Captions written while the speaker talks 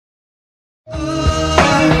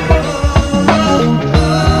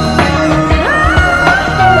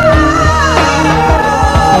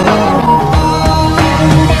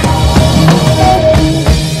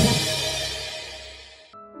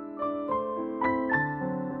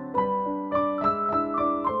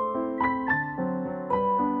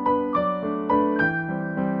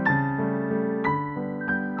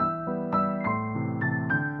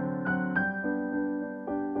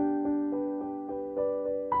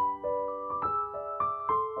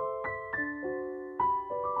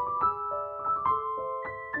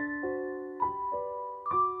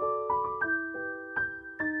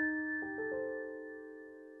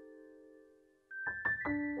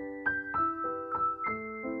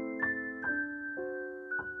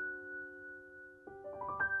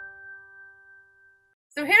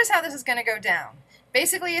So here's how this is going to go down.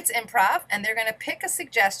 Basically, it's improv, and they're going to pick a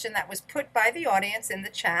suggestion that was put by the audience in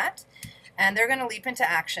the chat, and they're going to leap into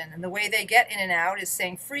action. And the way they get in and out is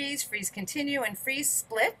saying freeze, freeze continue, and freeze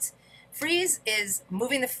split. Freeze is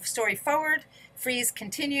moving the story forward, freeze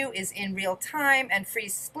continue is in real time, and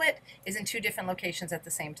freeze split is in two different locations at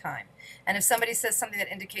the same time. And if somebody says something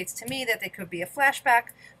that indicates to me that they could be a flashback,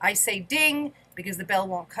 I say ding, because the bell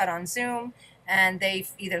won't cut on Zoom, and they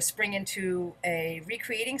either spring into a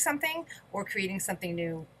recreating something or creating something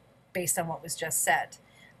new based on what was just said.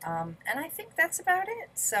 And I think that's about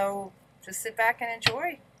it. So just sit back and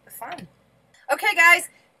enjoy the fun. Okay, guys,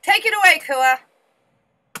 take it away, Kua.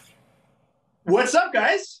 What's up,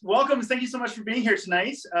 guys? Welcome. Thank you so much for being here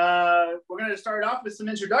tonight. We're going to start off with some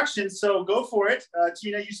introductions, so go for it.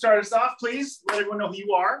 Tina, you start us off, please. Let everyone know who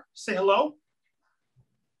you are. Say hello.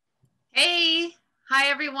 Hey. Hi,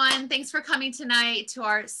 everyone. Thanks for coming tonight to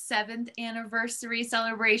our 7th anniversary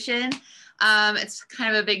celebration. It's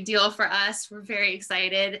kind of a big deal for us. We're very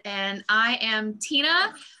excited. And I am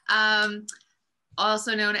Tina,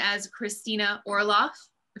 also known as Christina Orloff,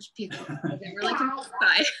 which people are really confused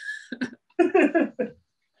by.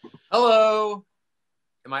 Hello.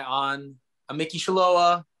 Am I on? I'm Mickey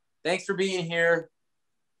Shaloa. Thanks for being here.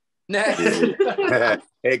 Next.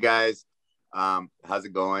 Hey, guys. How's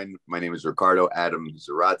it going? My name is Ricardo Adam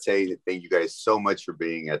Zarate. Thank you guys so much for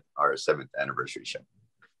being at our 7th anniversary show.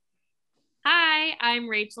 Hi, I'm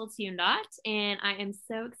Rachel Tundot, and I am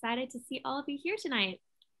so excited to see all of you here tonight.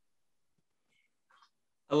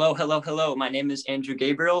 Hello, hello, hello. My name is Andrew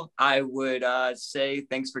Gabriel. I would say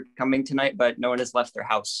thanks for coming tonight, but no one has left their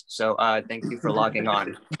house. So thank you for logging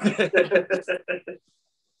on.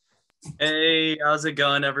 Hey, how's it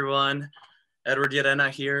going, everyone? Edward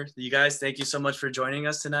Yerena here. You guys, thank you so much for joining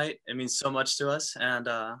us tonight. It means so much to us, and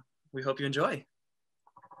we hope you enjoy.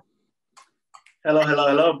 Hello, hello,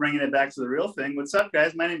 hello. Bringing it back to the real thing. What's up,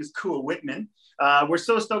 guys? My name is Kua Whitman. We're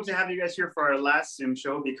so stoked to have you guys here for our last Zoom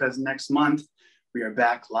show because next month we are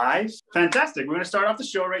back live. Fantastic. We're going to start off the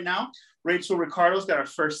show right now. Rachel Ricardo's got our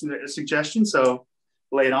first suggestion, so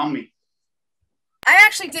lay it on me. I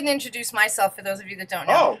actually didn't introduce myself for those of you that don't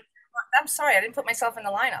know. Oh. I'm sorry, I didn't put myself in the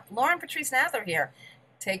lineup. Lauren Patrice Nadler here.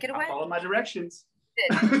 Take it away. I'll follow my directions.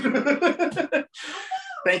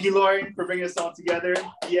 Thank you, Lauren, for bringing us all together.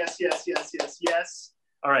 Yes, yes, yes, yes, yes.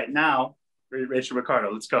 All right, now, Rachel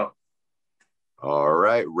Ricardo, let's go. All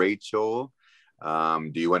right, Rachel.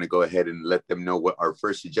 Do you want to go ahead and let them know what our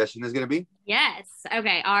first suggestion is going to be? Yes.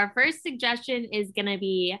 Okay. Our first suggestion is going to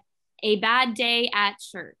be a bad day at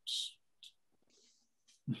church.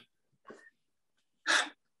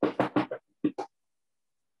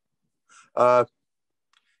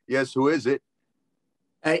 Yes, who is it?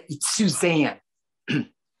 It's Suzanne.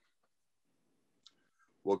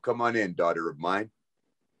 Well, come on in, daughter of mine.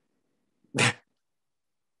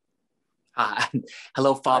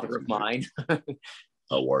 Hello, father of mine.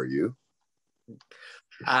 How are you?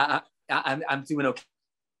 I'm doing okay.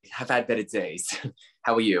 I've had better days.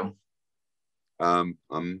 How are you?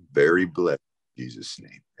 I'm very blessed in Jesus'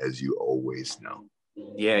 name, as you always know.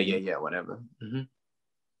 Yeah, whatever. Mm-hmm.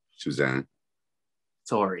 Suzanne.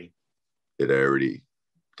 Sorry. Do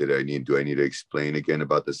I need to explain again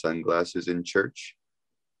about the sunglasses in church?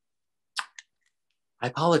 I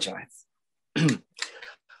apologize.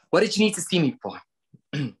 What did you need to see me for?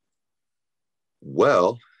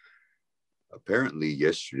 Well, apparently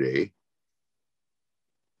yesterday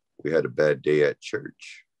we had a bad day at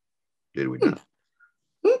church. Did we not?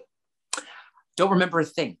 Don't remember a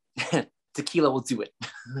thing. Tequila will do it.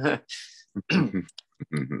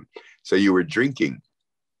 So you were drinking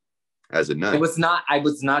as a nun? I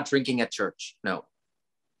was not drinking at church. No.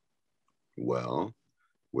 Well,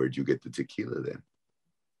 where'd you get the tequila then?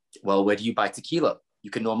 Well, where do you buy tequila? You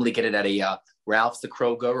can normally get it at a Ralph's, a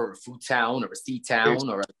Kroger, or a Food Town, or a C-Town,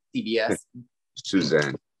 or a CVS.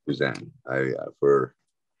 Suzanne, I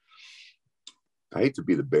hate to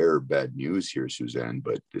be the bearer of bad news here, Suzanne,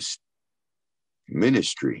 but this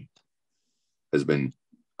ministry has been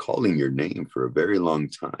calling your name for a very long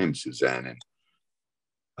time, Suzanne, and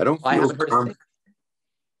I don't feel. I haven't heard of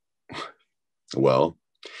it. Well,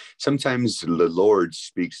 sometimes the Lord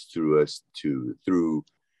speaks through us through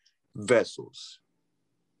vessels.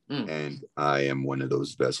 And I am one of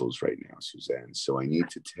those vessels right now, Suzanne. So I need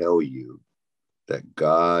to tell you that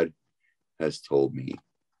God has told me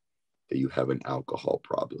that you have an alcohol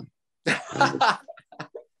problem.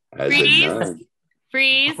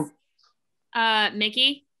 Freeze.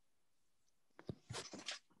 Mickey.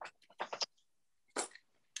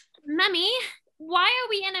 Mommy, why are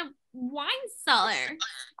we in a wine cellar?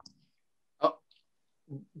 Oh,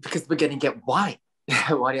 because we're gonna get wine.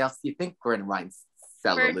 What else do you think we're in wine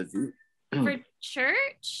cellar, For- Lizzie? For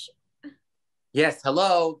church? Yes,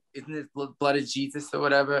 hello. Isn't this blood of Jesus or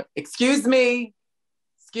whatever? Excuse me.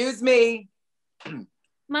 Excuse me.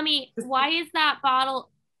 Mommy, why is that bottle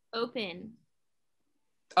open?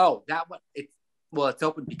 Oh, that one. It's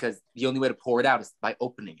open because the only way to pour it out is by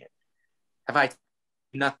opening it. Have I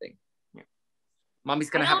nothing? Yeah. Mommy's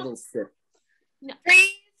gonna have a little sip. No.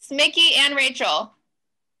 Freeze, Mickey and Rachel.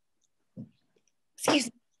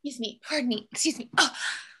 Excuse me, pardon me, excuse me.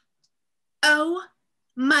 Oh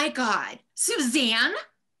my God, Suzanne?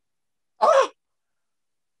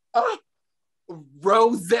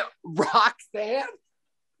 Roxanne?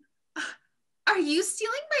 Are you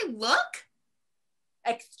stealing my look?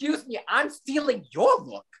 Excuse me, I'm stealing your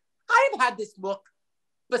look. I've had this look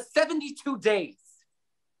for 72 days.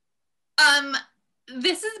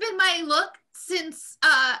 This has been my look since,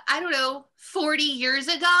 I don't know, 40 years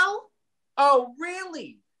ago. Oh,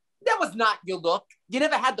 really? That was not your look. You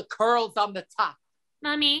never had the curls on the top.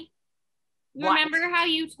 Mommy, What? remember how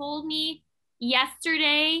you told me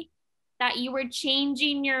yesterday that you were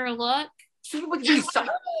changing your look? Why don't you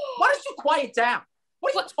quiet down?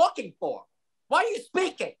 What are you talking for? Why are you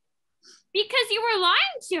speaking? Because you were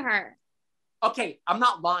lying to her. Okay, I'm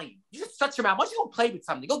not lying. You just shut your mouth. Why don't you go play with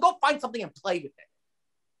something? Go find something and play with it.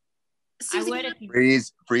 Suzanne, I would if you.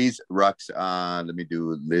 Freeze, Roxanne. Let me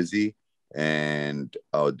do Lizzie, and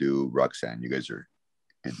I'll do Roxanne. You guys are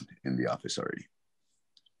in the office already.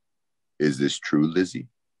 Is this true, Lizzie?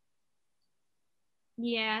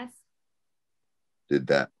 Yes. Did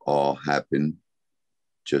that all happen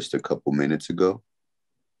just a couple minutes ago?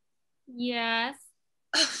 Yes.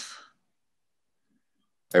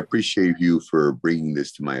 I appreciate you for bringing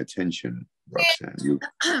this to my attention,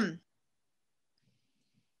 Roxanne.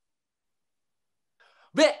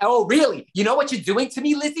 Oh, really? You know what you're doing to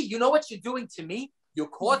me, Lizzie? You know what you're doing to me? You're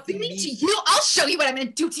causing me... to you? I'll show you what I'm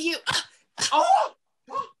gonna do to you. Oh!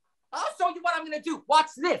 I'll show you what I'm gonna do.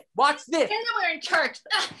 Watch this. Watch this. And then we're in church.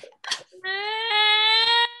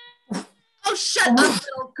 Oh, shut up,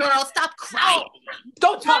 little girl. Stop crying.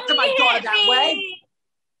 Don't talk to my daughter that way.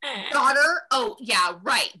 Daughter? Oh, yeah,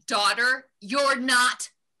 right. Daughter. You're not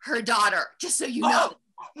her daughter, just so you know.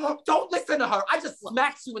 Don't listen to her. I just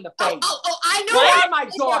smacked you in the face. I know. Where my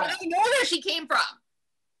daughter? I know where she came from.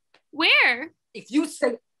 Where? If you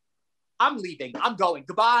say, I'm leaving. I'm going.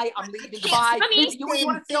 Goodbye. I'm leaving. Goodbye. Mommy, You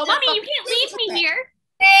want to Mommy, you can't leave me here.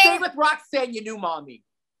 Stay with Roxanne, you new mommy.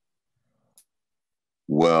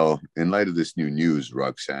 Well, in light of this new news,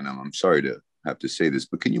 Roxanne, I'm sorry to have to say this,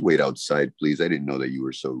 but can you wait outside, please? I didn't know that you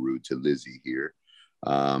were so rude to Lizzie here.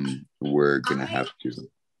 We're gonna have to.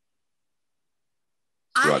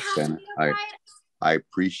 Roxanne, I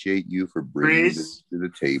appreciate you for bringing this to the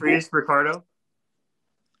table. Freeze, Ricardo.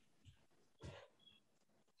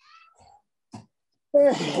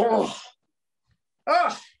 Oh,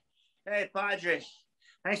 hey, Padre.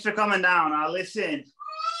 Thanks for coming down. Listen,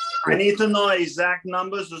 I need to know exact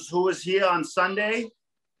numbers of who was here on Sunday,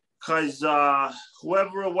 because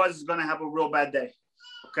whoever it was is going to have a real bad day.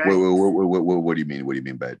 Okay? What do you mean? What do you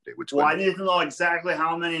mean bad day? Well, I need to know exactly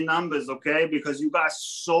how many numbers, okay? Because you got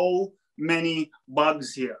so many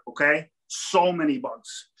bugs here, okay? So many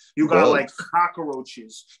bugs. You got like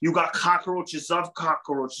cockroaches. You got cockroaches of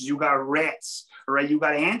cockroaches. You got rats, all right? You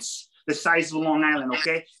got ants the size of Long Island,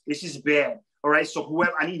 okay? This is bad, all right? So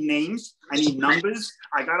whoever, I need names. I need numbers.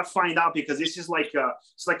 I got to find out because this is like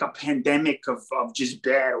it's like a pandemic of just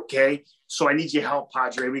bad, okay? So I need your help,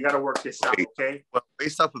 Padre. We got to work this out, okay? Well,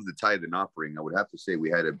 based off of the tithe and offering, I would have to say we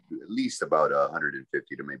had at least about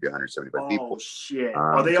 150 to maybe 175 people. Oh, shit.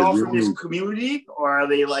 Are they all from this community or are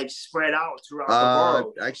they like spread out throughout the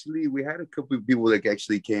world? Actually, we had a couple of people that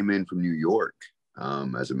actually came in from New York,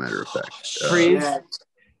 as a matter of fact.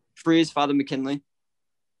 Freeze, Father McKinley.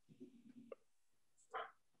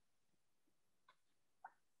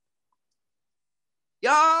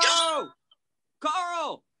 Yo!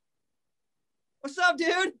 Carl! What's up,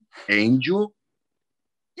 dude? Angel?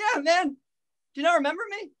 Yeah, man. Do you not remember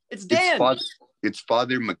me? It's Dan. It's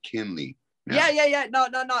Father McKinley. Yeah. No.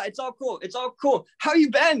 It's all cool. It's all cool. How you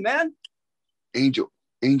been, man? Angel,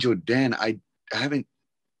 Dan, I haven't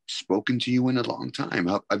spoken to you in a long time.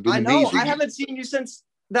 I've been I know. amazing. I haven't seen you since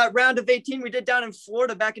that round of 18 we did down in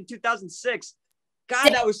Florida back in 2006. God,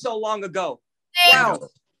 that was so long ago. Wow.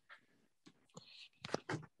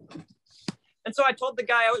 And so I told the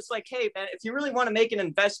guy, I was like, hey, man, if you really want to make an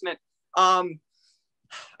investment, I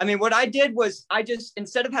mean, what I did was I just,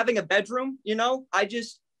 instead of having a bedroom, I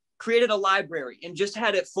just created a library and just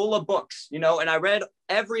had it full of books, and I read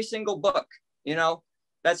every single book,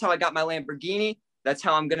 That's how I got my Lamborghini. That's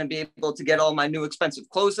how I'm going to be able to get all my new expensive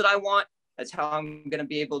clothes that I want. That's how I'm going to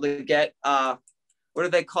be able to get, what do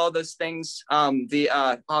they call those things?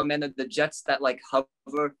 The jets that like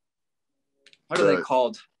hover. What are they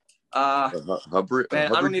called? Hover.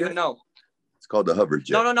 Man, I don't even know. It's called the hover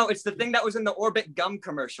jet. No. It's the thing that was in the Orbit gum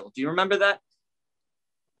commercial. Do you remember that?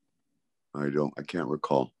 I can't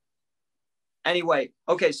recall. Anyway,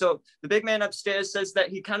 okay, so the big man upstairs says that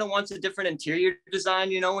he kind of wants a different interior design,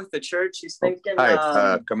 with the church. He's thinking.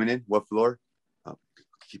 Hi, coming in. What floor? Oh,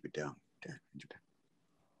 keep it down.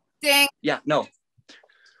 Dang. Yeah, no.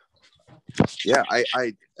 Yeah,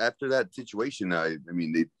 I after that situation,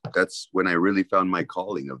 that's when I really found my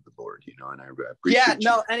calling of the Lord, and I appreciate. Yeah,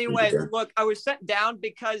 no. Anyway, look, I was sent down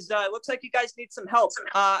because it looks like you guys need some help.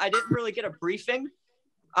 I didn't really get a briefing.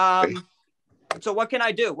 So what can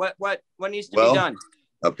I do? What needs to be done?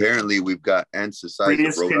 Apparently, we've got anthesized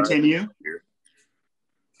Please continue. Here.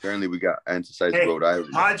 Apparently, we got anthesized Rhode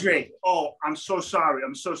Island. Padre. Oh, I'm so sorry.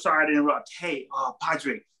 I'm so sorry to interrupt. Hey,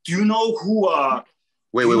 Padre, do you know who?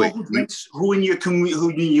 Wait. Who in your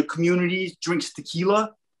community drinks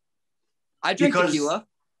tequila? I drink tequila.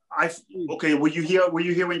 Okay. Were you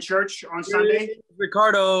here in church on Sunday?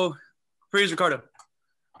 Ricardo. Freeze, Ricardo.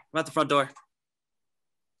 I'm at the front door.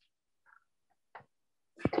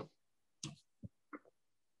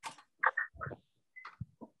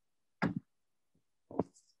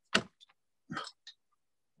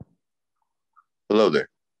 Hello there.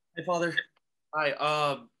 Hey, Father.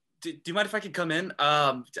 Hi. Do you mind if I could come in?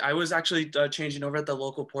 I was actually changing over at the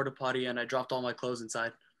local porta potty, and I dropped all my clothes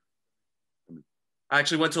inside. I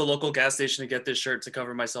actually went to a local gas station to get this shirt to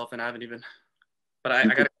cover myself, and I haven't even. But I got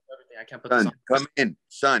to cover everything. I can't put this on. Come in,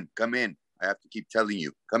 son. Come in. I have to keep telling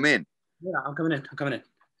you. Come in. Yeah, I'm coming in.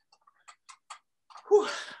 Whew.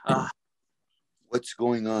 What's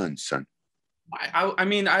going on, son?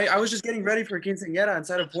 I was just getting ready for a quinceañera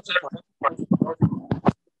inside of porta potty.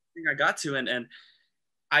 I got to, and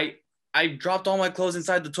I dropped all my clothes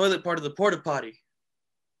inside the toilet part of the porta potty.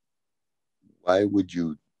 Why would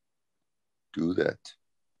you do that?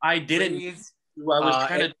 I didn't. Freeze. I was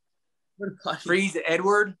trying to freeze,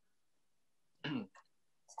 Edward. Go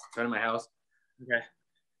to my house. Okay.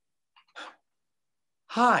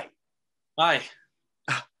 Hi.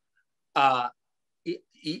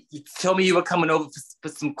 You told me you were coming over for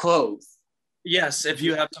some clothes. Yes, if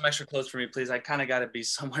you have some extra clothes for me, please. I kind of got to be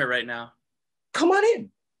somewhere right now. Come on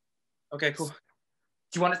in. Okay, cool. Do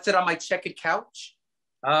you want to sit on my checkered couch?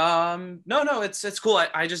 No, it's cool.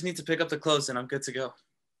 I just need to pick up the clothes and I'm good to go.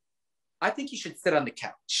 I think you should sit on the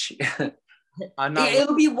couch.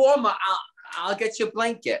 It'll be warmer. I'll get you a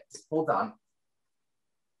blanket. Hold on.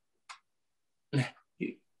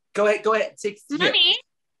 Go ahead. Mommy.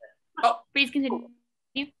 Oh, please continue.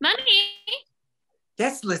 Mommy.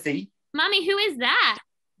 Yes, Lizzie. Mommy, who is that?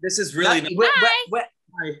 This is really.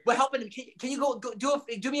 We're helping him. Can you go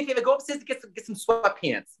do me a favor? Go upstairs to get some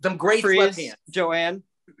sweatpants. Some gray Freeze, sweatpants. Joanne.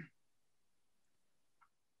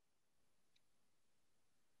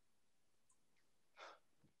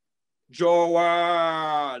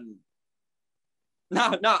 Joanne.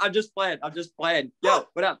 No, I'm just playing. Yo,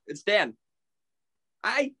 what up? It's Dan.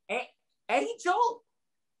 Angel?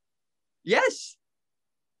 Yes.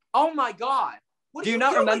 Oh my God. Do you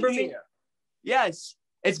not remember me? Yes.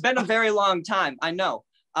 It's been a very long time. I know.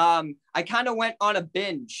 I kind of went on a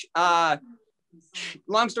binge.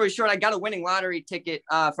 Long story short, I got a winning lottery ticket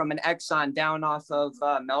from an Exxon down off of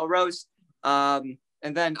Melrose. And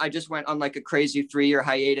then I just went on like a crazy 3-year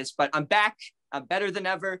hiatus, but I'm back. I'm better than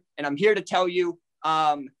ever. And I'm here to tell you,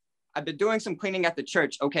 I've been doing some cleaning at the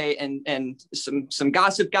church, okay? And some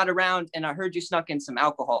gossip got around and I heard you snuck in some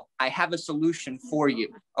alcohol. I have a solution for you,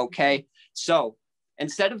 okay? So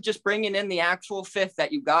instead of just bringing in the actual fifth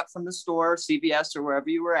that you got from the store, CVS or wherever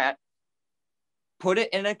you were at, put it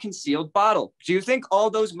in a concealed bottle. Do you think all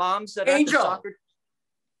those moms that Angel, are at the soccer...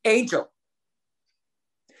 Angel,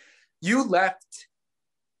 you left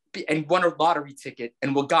and won a lottery ticket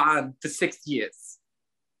and were gone for 6 years.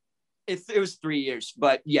 It was 3 years,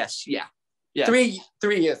 but yes, yeah. 3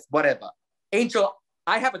 years, whatever. Angel,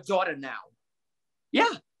 I have a daughter now. Yeah.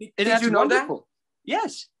 Did you know wonderful. That?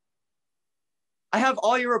 Yes. I have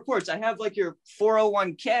all your reports. I have like your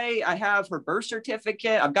 401k. I have her birth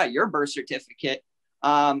certificate. I've got your birth certificate.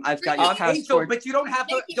 I've got your passport. Angel, but you don't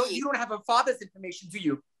have her father's information, do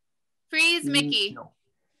you? Freeze, Mickey. No.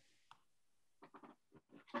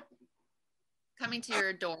 Coming to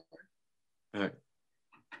your door. All right.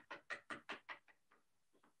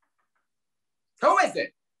 Who is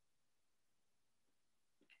it?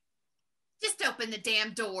 Just open the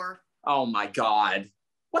damn door. Oh my God.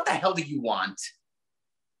 What the hell do you want?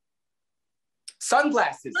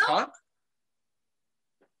 Sunglasses, huh?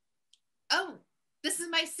 Oh, this is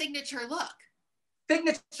my signature look.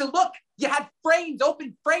 Signature look. You had frames,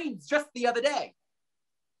 open frames just the other day.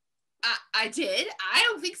 I did? I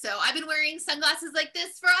don't think so. I've been wearing sunglasses like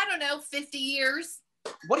this for, I don't know, 50 years.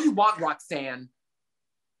 What do you want, Roxanne?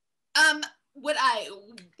 What I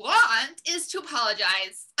want is to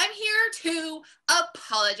apologize. I'm here to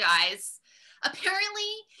apologize.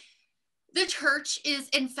 Apparently, the church is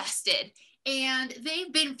infested and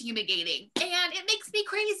they've been fumigating and it makes me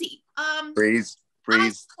crazy. Freeze,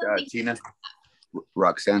 Tina,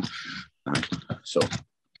 Roxanne. All right, so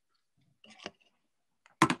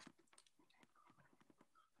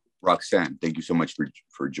Roxanne, thank you so much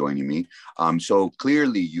for joining me. So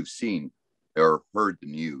clearly you've seen or heard the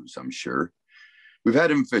news, I'm sure. We've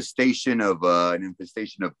had an infestation of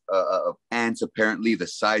ants, apparently the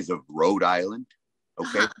size of Rhode Island.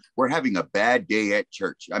 Okay, we're having a bad day at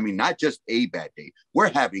church. I mean, not just a bad day.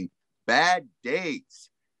 We're having bad days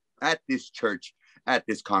at this church, at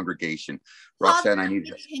this congregation. Roxanne, I need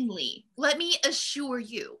McKinley, let me assure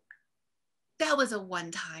you, that was a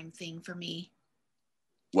one-time thing for me.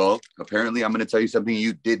 Well, apparently I'm going to tell you something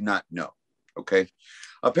you did not know. Okay,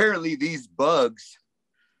 apparently these bugs,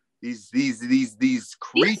 these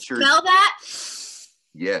creatures. You smell that?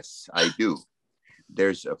 Yes, I do.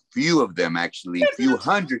 There's a few of them, actually, a few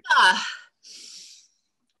hundred.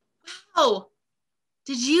 Wow.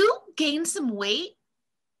 Did you gain some weight?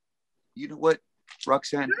 You know what,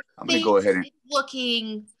 Roxanne? I'm going to go ahead and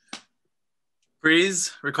looking.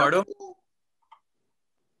 Freeze, Ricardo.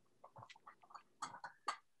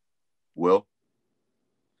 Will,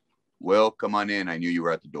 come on in. I knew you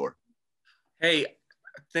were at the door. Hey,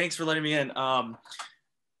 thanks for letting me in.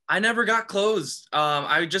 I never got clothes.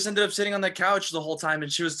 I just ended up sitting on the couch the whole time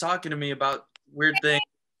and she was talking to me about weird things.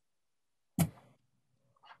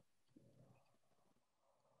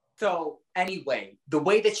 So anyway, the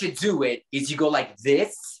way that you do it is you go like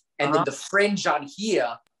this, and then the fringe on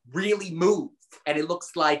here really moves, and it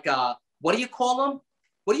looks like, what do you call them?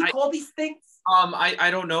 What do you call these things?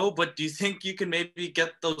 I don't know, but do you think you can maybe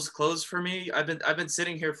get those clothes for me? I've been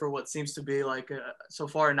sitting here for what seems to be like so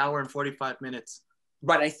far an hour and 45 minutes.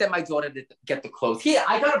 Right, I sent my daughter to get the clothes. Here,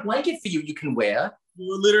 I got a blanket for you can wear.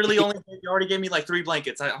 You already gave me like 3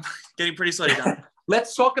 blankets. I'm getting pretty sweaty now.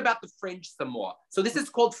 Let's talk about the fringe some more. So this is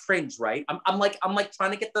called fringe, right? I'm like trying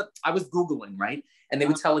to get I was Googling, right? And they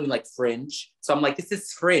were telling me like fringe. So I'm like, this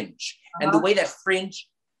is fringe. And the way that fringe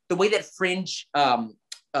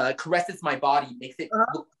caresses my body makes it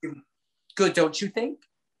look good, don't you think?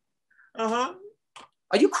 Are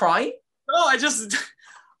you crying? No, I didn't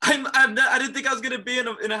think I was gonna be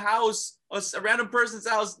in a house, a random person's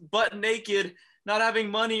house, butt naked, not having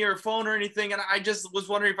money or phone or anything, and I just was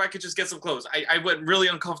wondering if I could just get some clothes. I went really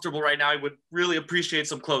uncomfortable right now. I would really appreciate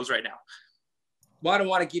some clothes right now. Well, I don't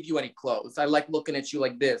want to give you any clothes. I like looking at you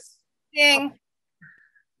like this. Ding.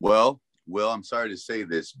 Well, I'm sorry to say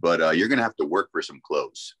this, but you're gonna have to work for some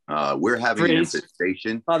clothes. We're having an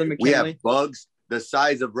infestation. Father McKinley. We have bugs the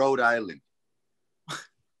size of Rhode Island.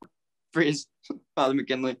 Freeze, Father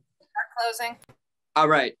McKinley. Closing. All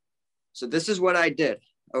right. So this is what I did.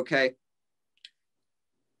 Okay.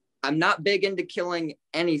 I'm not big into killing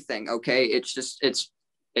anything. Okay. It's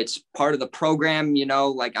part of the program, you know,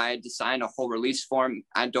 like I had to sign a whole release form.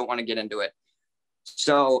 I don't want to get into it.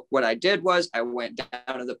 So what I did was I went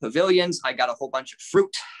down to the pavilions. I got a whole bunch of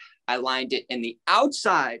fruit. I lined it in the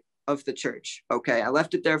outside of the church. Okay. I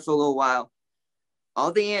left it there for a little while.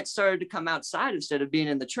 All the ants started to come outside instead of being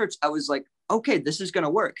in the church. I was like, okay, this is going to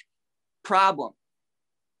work. Problem.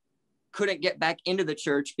 Couldn't get back into the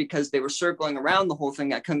church because they were circling around the whole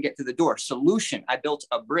thing. I couldn't get through the door. Solution. I built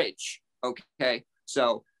a bridge. Okay.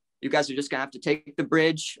 So you guys are just going to have to take the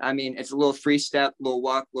bridge. I mean, it's a little free step, little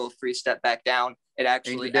walk, little free step back down. It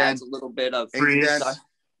actually adds a little bit of Freeze.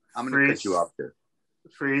 I'm going to cut you off there.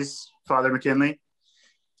 Freeze, Father McKinley.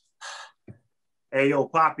 Hey, yo,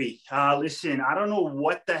 Poppy, listen, I don't know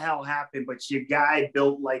what the hell happened, but your guy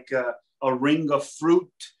built like a ring of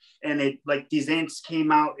fruit, and it like these ants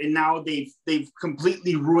came out, and now they've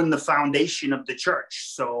completely ruined the foundation of the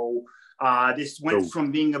church. So this went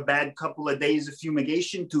from being a bad couple of days of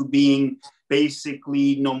fumigation to being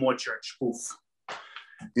basically no more church. Poof.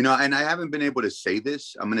 You know, and I haven't been able to say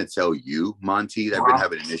this. I'm going to tell you, Monty, that I've been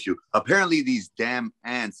having an issue. Apparently, these damn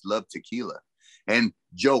ants love tequila. And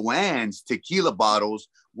Joanne's tequila bottles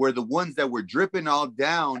were the ones that were dripping all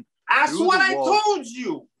down. That's what I told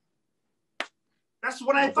you. That's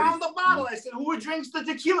when I found the bottle. I said, who drinks the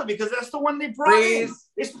tequila? Because that's the one they brought in.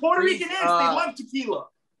 It's Puerto Rican ants. They love tequila.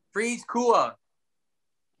 Freeze, Kua.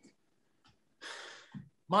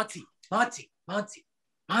 Monty,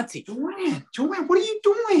 Monty. Joanne, what are you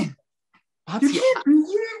doing? Monty, You can't be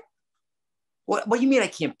here. What do you mean I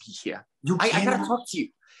can't be here? I gotta cannot. talk to you.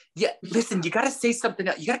 Yeah, listen, you gotta say something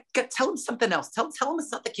else. You gotta tell him something else. Tell him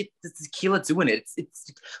it's not the tequila doing it.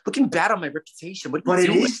 It's looking bad on my reputation. What are you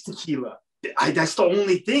doing? It is tequila. That's the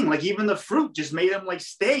only thing. Like even the fruit just made him like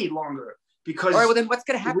stay longer because. All right, well then what's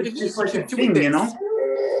gonna happen to me if you keep doing this? You know?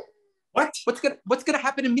 What? What's gonna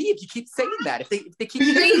happen to me if you keep saying that? If they keep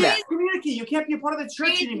saying that? Communicate. You can't be a part of the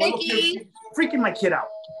church Please, anymore. Look, Mickey. you're freaking my kid out.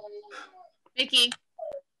 Mickey.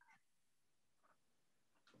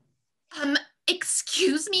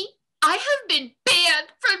 Excuse me? I have been banned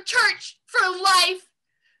from church for life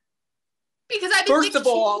because I've been First of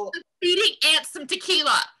all, feeding ants some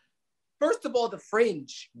tequila. First of all, the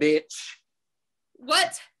fringe, bitch.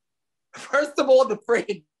 What? First of all, the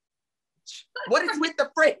fringe. What is with the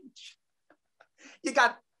fringe? You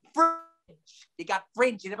got fringe. You got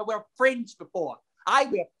fringe. You never wear fringe before. I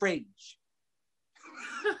wear fringe.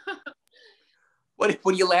 What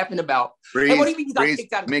are you laughing about? Freeze, Hey, what do you mean you got freeze,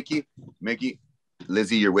 kicked out? Mickey,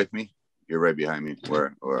 Lizzie, you're with me. You're right behind me.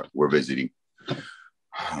 We're visiting.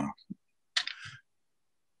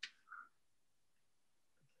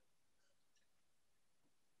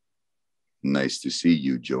 Nice to see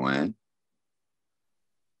you, Joanne.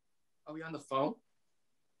 Are we on the phone?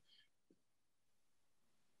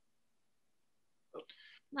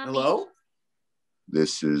 Mommy. Hello?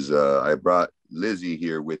 This is, I brought Lizzie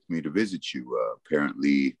here with me to visit you.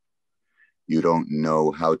 Apparently, you don't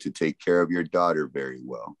know how to take care of your daughter very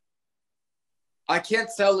well. I can't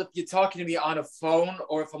tell if you're talking to me on a phone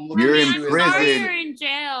or if I'm looking You're at in you. prison. You're in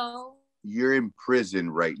jail. You're in prison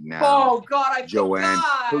right now. Oh God, I Joanne,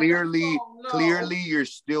 forgot. clearly, Oh, no. clearly you're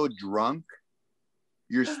still drunk.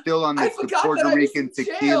 You're still on I the forgot Puerto that I was Rican in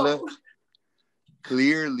jail. tequila.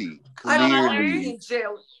 Clearly. I don't want to be in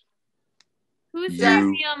jail. Who's You- my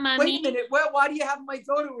real mommy? Wait a minute. Why do you have my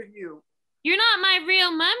daughter with you? You're not my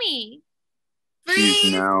real mommy. She's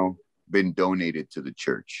Freeze. now been donated to the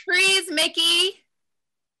church. Freeze, Mickey.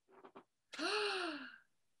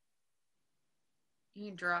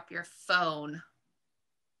 You drop your phone.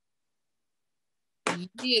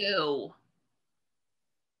 You.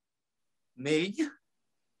 Me?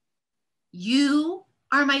 You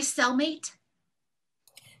are my cellmate?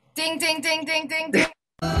 Ding, ding, ding, ding, ding, ding.